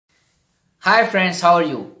Hi friends, how are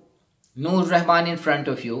you? Noor Rahman in front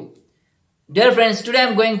of you. Dear friends, today I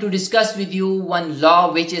am going to discuss with you one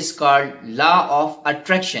law which is called law of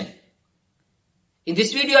attraction. In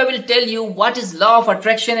this video I will tell you what is law of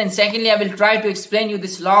attraction, and secondly I will try to explain you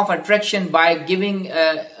this law of attraction by giving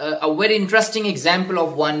a very interesting example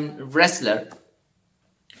of one wrestler,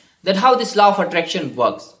 that how this law of attraction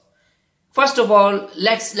works. First of all,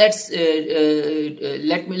 let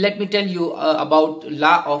me tell you about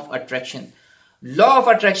law of attraction. Law of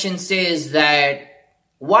attraction says that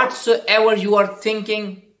whatsoever you are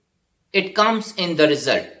thinking, it comes in the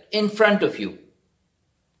result in front of you.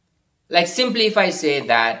 Like simply, if I say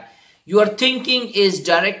that your thinking is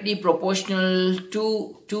directly proportional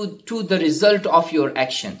to the result of your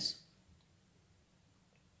actions.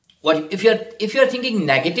 What if you're thinking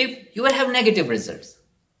negative, you will have negative results.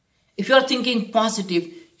 If you are thinking positive,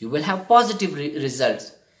 you will have positive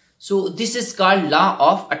results. So this is called law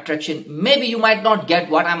of attraction. Maybe you might not get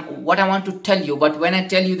what I want to tell you, but when I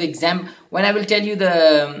tell you when I will tell you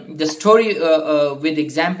the story with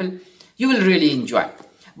example, you will really enjoy.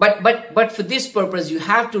 But for this purpose, you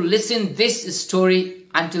have to listen this story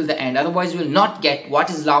until the end. Otherwise, you will not get what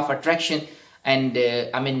is law of attraction and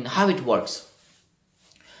how it works.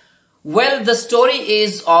 Well, the story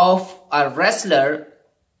is of a wrestler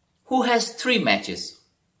who has 3 matches.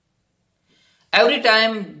 Every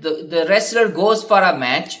time the wrestler goes for a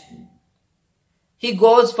match,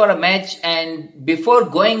 and before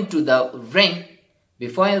going to the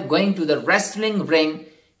wrestling ring,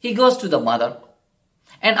 he goes to the mother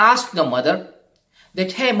and asks the mother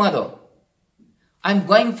that, hey mother, I'm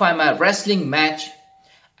going for my wrestling match,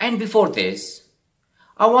 and before this,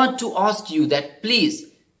 I want to ask you that please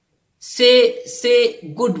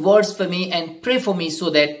say good words for me and pray for me so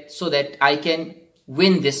that I can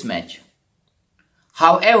win this match.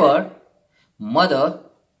 However, mother,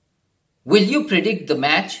 will you predict the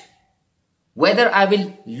match, whether I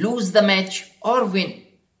will lose the match or win?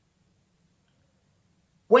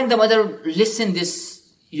 When the mother listened this,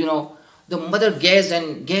 the mother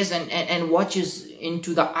gazes and watches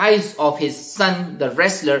into the eyes of his son, the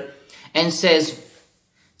wrestler, and says,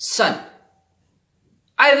 son,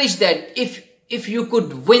 I wish that if you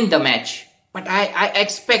could win the match, but I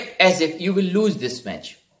expect as if you will lose this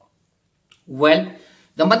match. Well,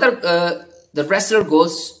 the wrestler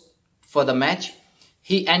goes for the match.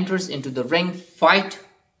 He enters into the ring, fight,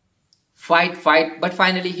 but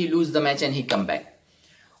finally he loses the match and he comes back.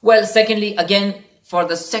 Well, secondly, again, for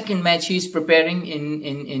the second match, he's preparing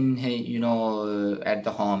at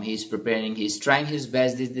the home. He's preparing, he's trying his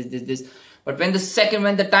best, this. But when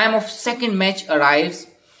the time of second match arrives,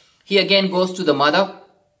 he again goes to the mother,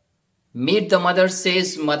 meet the mother,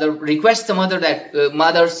 requests the mother that,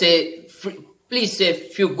 mother, please say a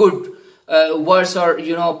few good words or,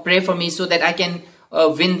 pray for me so that I can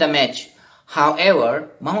win the match.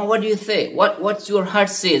 However, mama, what do you say? What's your heart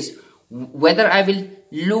says? Whether I will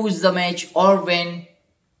lose the match or win?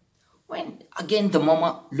 When again the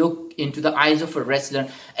mama look into the eyes of a wrestler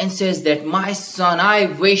and says that, my son, I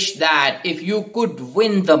wish that if you could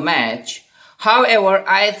win the match. However,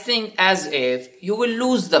 I think as if you will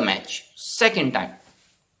lose the match second time.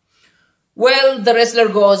 Well, the wrestler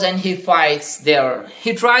goes and he fights there.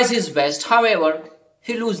 He tries his best. However,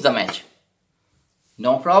 he loses the match.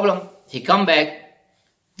 No problem. He come back.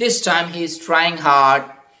 This time he is trying hard,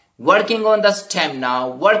 working on the stamina,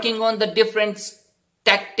 working on the different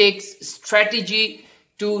tactics, strategy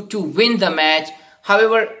to win the match.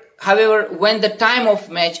 However, when the time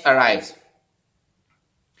of match arrives,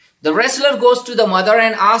 the wrestler goes to the mother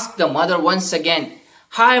and asks the mother once again,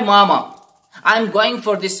 hi mama, I'm going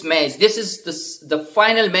for this match. This is the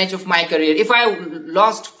final match of my career. If I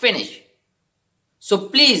lost, finish. So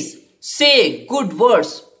please say good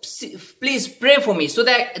words. Please pray for me so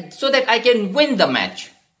that I can win the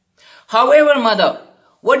match. However, mother,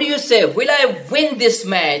 what do you say? Will I win this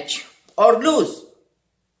match or lose?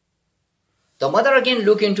 The mother again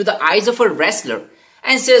looks into the eyes of a wrestler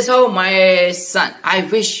and says, oh my son, I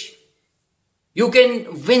wish you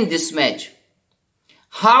can win this match.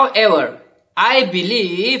 However, I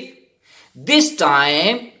believe this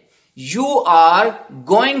time you are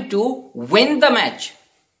going to win the match.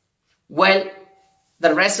 Well,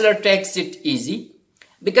 the wrestler takes it easy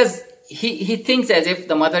because he thinks as if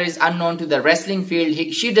the mother is unknown to the wrestling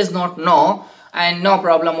field. She does not know, and no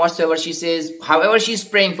problem whatsoever. She says, however, she's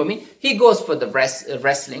praying for me. He goes for the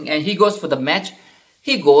wrestling and he goes for the match.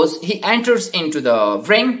 He enters into the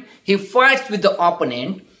ring. He fights with the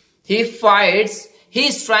opponent. He fights.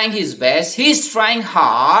 He's trying his best. He's trying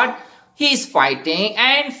hard. He's fighting.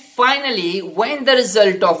 And finally, when the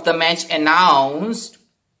result of the match announced,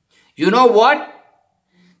 You know what?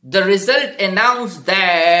 The result announced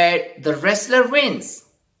that the wrestler wins.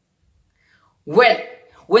 Well,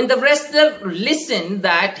 when the wrestler listened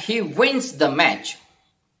that he wins the match,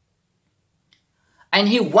 and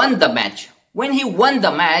he won the match. When he won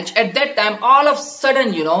the match, at that time, all of a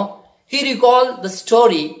sudden, he recalled the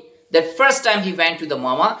story that first time he went to the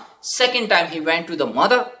mama, second time he went to the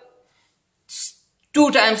mother.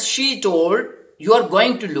 2 times she told, you are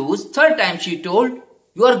going to lose. Third time she told,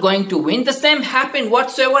 you are going to win. The same happened.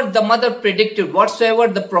 Whatsoever the mother predicted,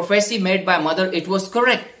 whatsoever the prophecy made by mother, it was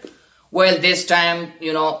correct. Well, this time,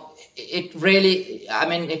 it really,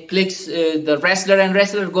 it clicks. The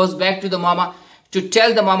wrestler goes back to the mama to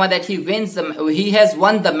tell the mama that he has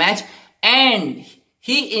won the match, and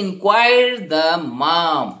he inquired the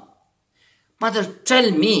mom, mother,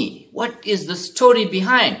 tell me, what is the story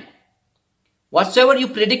behind? Whatsoever you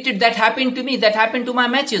predicted that happened to me, that happened to my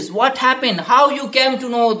matches. What happened? How you came to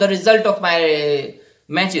know the result of my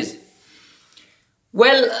matches?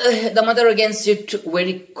 Well, the mother again sit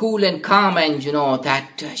very cool and calm, and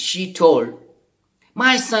that she told,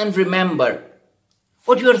 my son, remember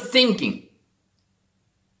what you are thinking.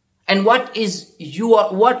 And what is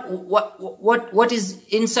what is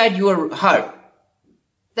inside your heart,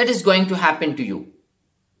 that is going to happen to you.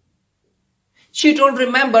 She told,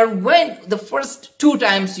 remember when the first 2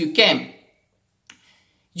 times you came,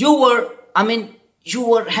 you were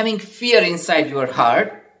having fear inside your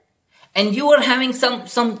heart, and you were having some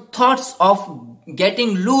thoughts of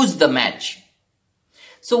getting lose the match.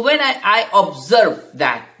 So when I observed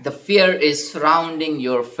that the fear is surrounding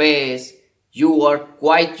your face, you are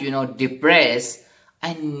quite, depressed,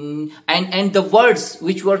 and the words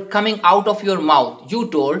which were coming out of your mouth, you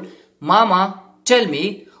told, Mama, tell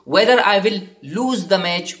me whether I will lose the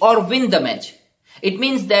match or win the match. It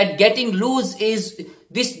means that getting lose is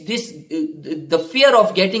the fear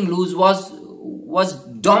of getting lose was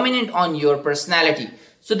dominant on your personality.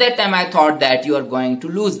 So that time I thought that you are going to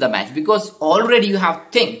lose the match, because already you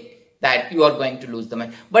have think that you are going to lose the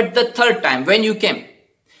match. But the third time when you came,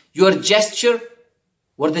 your gesture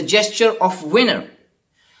were the gesture of winner.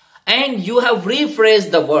 And you have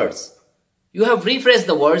rephrased the words. You have rephrased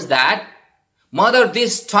the words that, mother,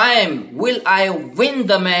 this time will I win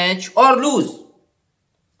the match or lose?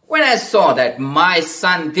 When I saw that my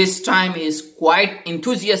son this time is quite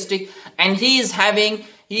enthusiastic, and he is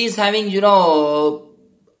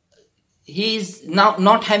now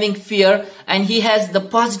not having fear, and he has the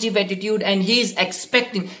positive attitude, and he is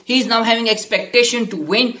now having expectation to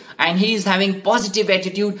win, and he is having positive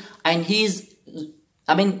attitude, and he's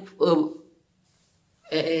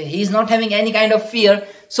not having any kind of fear.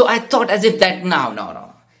 So I thought as if that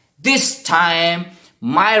no, this time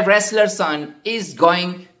my wrestler son is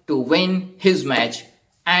going to win his match.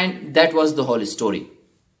 And that was the whole story.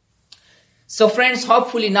 So friends,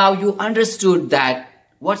 hopefully now you understood that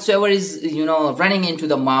whatsoever is, running into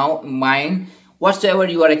the mind, whatsoever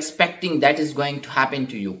you are expecting, that is going to happen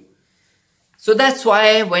to you. So that's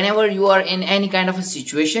why whenever you are in any kind of a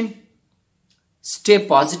situation, stay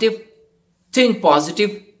positive, think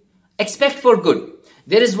positive, expect for good.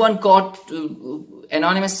 There is one quote,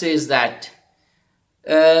 Anonymous says that,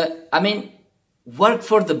 work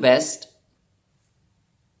for the best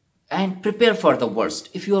and prepare for the worst.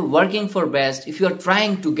 If you are working for best, if you are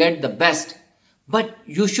trying to get the best, but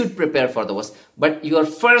you should prepare for the worst. But your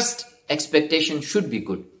first expectation should be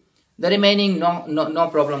good. The remaining, no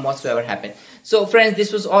problem whatsoever happen. So friends,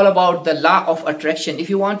 this was all about the law of attraction. If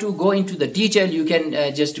you want to go into the detail, you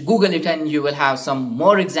can just Google it, and you will have some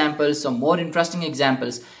more examples, some more interesting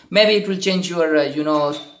examples. Maybe it will change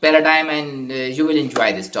your, paradigm, and you will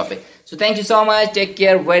enjoy this topic. So thank you so much. Take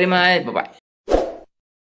care very much. Bye-bye.